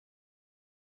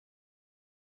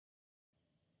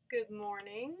Good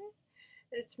morning.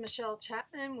 It's Michelle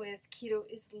Chapman with Keto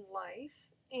is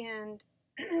Life, and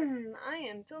I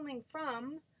am filming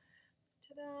from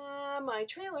my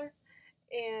trailer,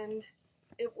 and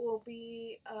it will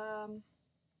be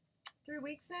 3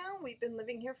 weeks now. We've been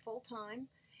living here full time,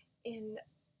 and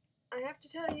I have to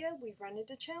tell you, we've run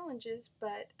into challenges,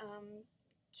 but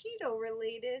keto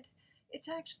related, it's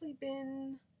actually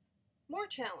been more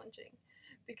challenging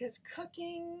because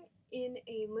cooking in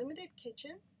a limited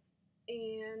kitchen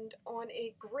and on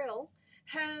a grill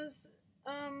has,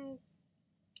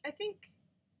 I think,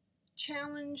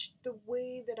 challenged the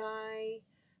way that I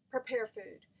prepare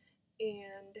food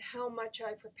and how much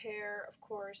I prepare, of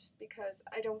course, because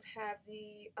I don't have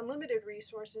the unlimited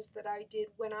resources that I did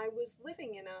when I was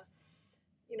living in a,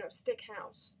 stick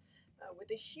house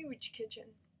with a huge kitchen.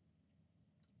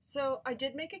 So I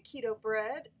did make a keto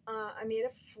bread. I made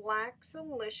a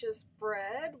flax-alicious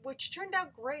bread, which turned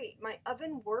out great. My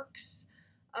oven works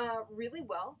really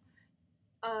well.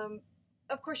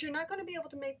 Of course, you're not going to be able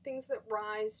to make things that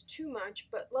rise too much,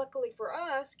 but luckily for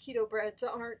us, keto breads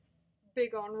aren't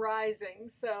big on rising,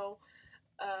 so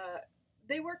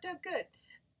they worked out good.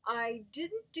 I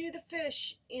didn't do the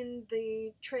fish in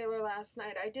the trailer last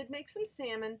night. I did make some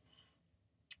salmon.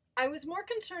 I was more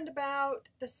concerned about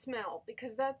the smell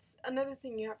because that's another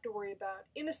thing you have to worry about.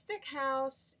 In a stick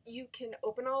house, you can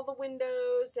open all the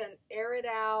windows and air it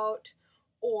out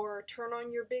or turn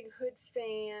on your big hood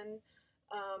fan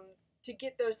to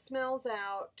get those smells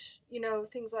out,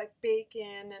 things like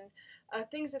bacon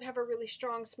and things that have a really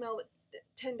strong smell that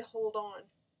tend to hold on.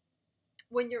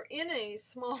 When you're in a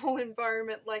small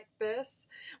environment like this,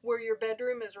 where your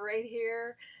bedroom is right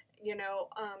here,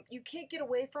 you can't get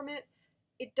away from it.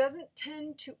 It doesn't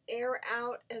tend to air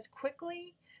out as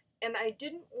quickly, and I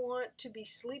didn't want to be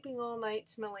sleeping all night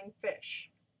smelling fish.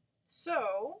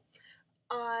 So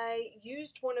I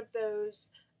used one of those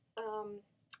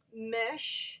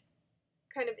mesh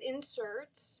kind of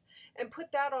inserts and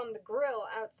put that on the grill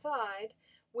outside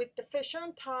with the fish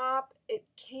on top. It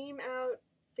came out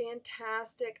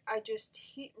fantastic. I just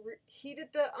heated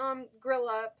the grill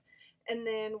up, and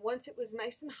then once it was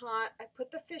nice and hot, I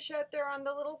put the fish out there on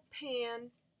the little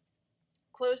pan,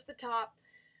 closed the top.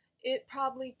 It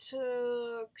probably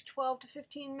took 12 to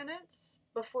 15 minutes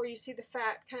before you see the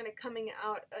fat kind of coming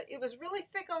out. It was really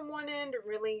thick on one end and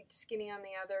really skinny on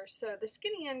the other. So the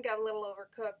skinny end got a little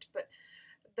overcooked, but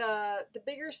the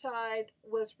bigger side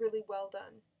was really well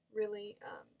done. Really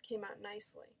came out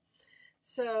nicely.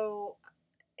 So,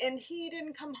 and he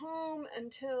didn't come home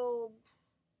until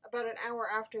about an hour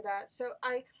after that. So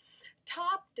I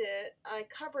topped it, I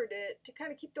covered it to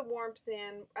kind of keep the warmth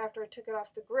in after I took it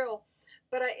off the grill,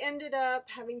 but I ended up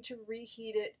having to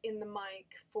reheat it in the mic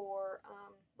for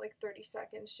like 30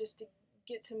 seconds just to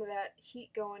get some of that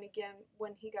heat going again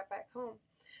when he got back home.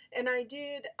 And I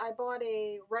bought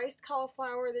a riced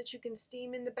cauliflower that you can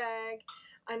steam in the bag,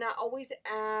 and I always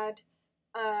add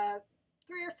 3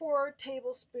 or 4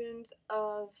 tablespoons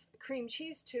of cream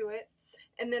cheese to it,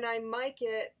 and then I mic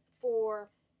it for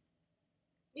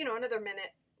another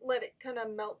minute, let it kind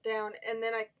of melt down, and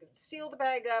then I seal the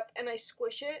bag up and I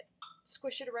squish it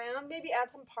around, maybe add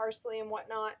some parsley and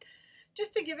whatnot,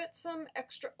 just to give it some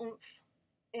extra oomph,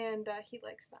 and he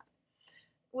likes that,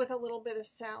 with a little bit of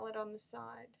salad on the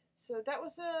side. So that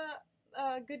was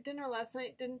a good dinner last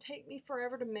night. Didn't take me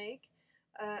forever to make,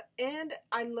 and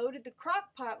I loaded the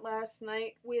crock pot last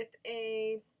night with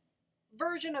a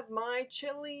version of my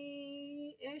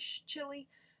chili-ish chili,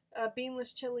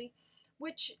 beanless chili,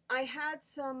 which I had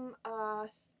some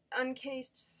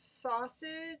uncased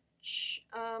sausage,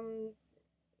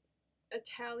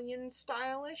 Italian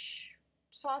stylish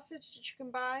sausage that you can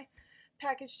buy,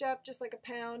 packaged up just like a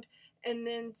pound, and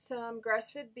then some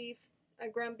grass-fed beef,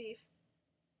 ground beef.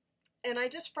 And I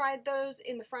just fried those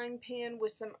in the frying pan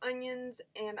with some onions,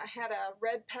 and I had a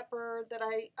red pepper that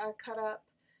I cut up,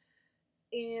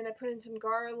 and I put in some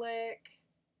garlic,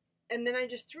 and then I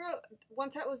just threw it.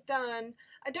 Once that was done,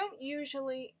 I don't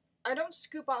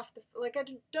scoop off I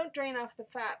don't drain off the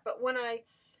fat, but when I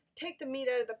take the meat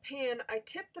out of the pan, I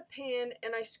tip the pan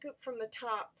and I scoop from the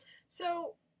top.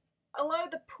 So a lot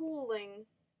of the pooling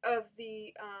of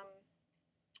the,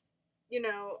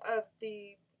 of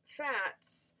the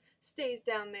fats stays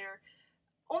down there,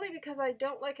 only because I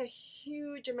don't like a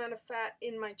huge amount of fat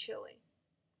in my chili.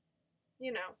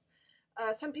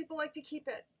 Some people like to keep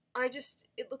it.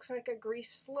 It looks like a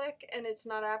grease slick, and it's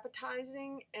not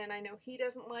appetizing, and I know he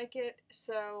doesn't like it,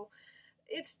 so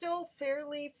it's still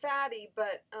fairly fatty,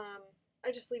 but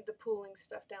I just leave the pooling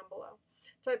stuff down below.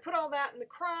 So I put all that in the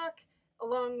crock,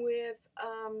 along with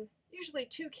usually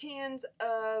 2 cans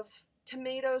of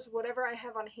tomatoes, whatever I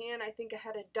have on hand. I think I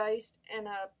had a diced and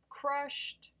a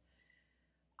crushed.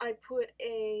 I put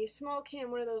a small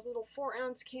can, one of those little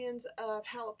 4-ounce cans of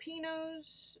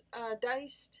jalapenos,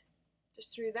 diced.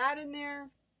 Just threw that in there.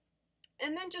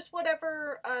 And then just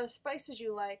whatever spices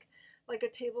you like a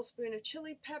tablespoon of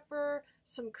chili pepper,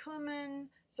 some cumin,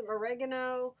 some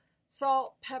oregano,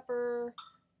 salt, pepper,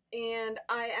 and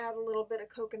I add a little bit of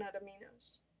coconut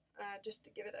aminos, just to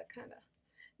give it a kind of...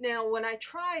 Now, when I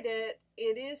tried it,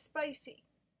 it is spicy.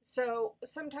 So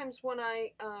sometimes when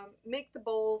I make the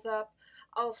bowls up,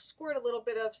 I'll squirt a little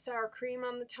bit of sour cream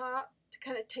on the top to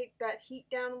kind of take that heat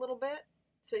down a little bit.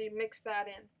 So you mix that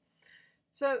in.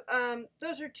 So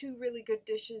those are two really good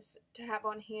dishes to have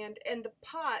on hand. And the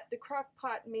pot, the crock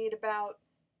pot, made about,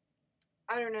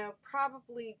 I don't know,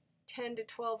 probably 10 to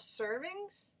 12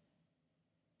 servings.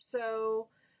 So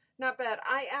not bad.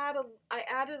 I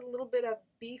added a little bit of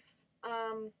beef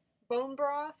bone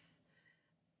broth,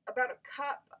 about a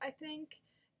cup, I think,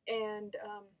 and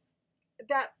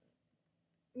that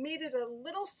made it a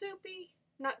little soupy,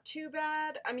 not too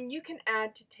bad. I mean, you can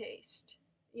add to taste.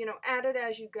 You know, add it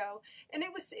as you go. And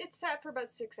it sat for about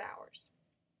 6 hours.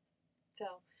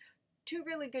 So, two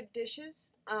really good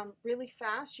dishes, really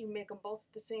fast. You make them both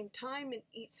at the same time and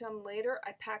eat some later.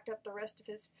 I packed up the rest of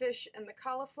his fish and the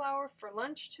cauliflower for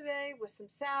lunch today with some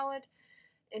salad,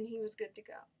 and he was good to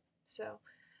go. So,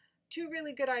 two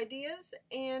really good ideas,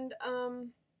 and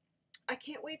I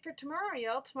can't wait for tomorrow,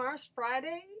 y'all. Tomorrow's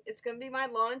Friday. It's going to be my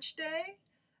launch day.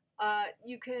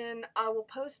 I will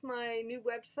post my new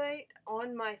website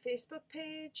on my Facebook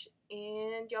page,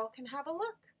 and y'all can have a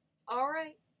look. All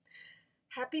right.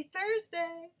 Happy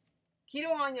Thursday.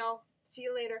 Keto on, y'all. See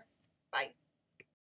you later. Bye.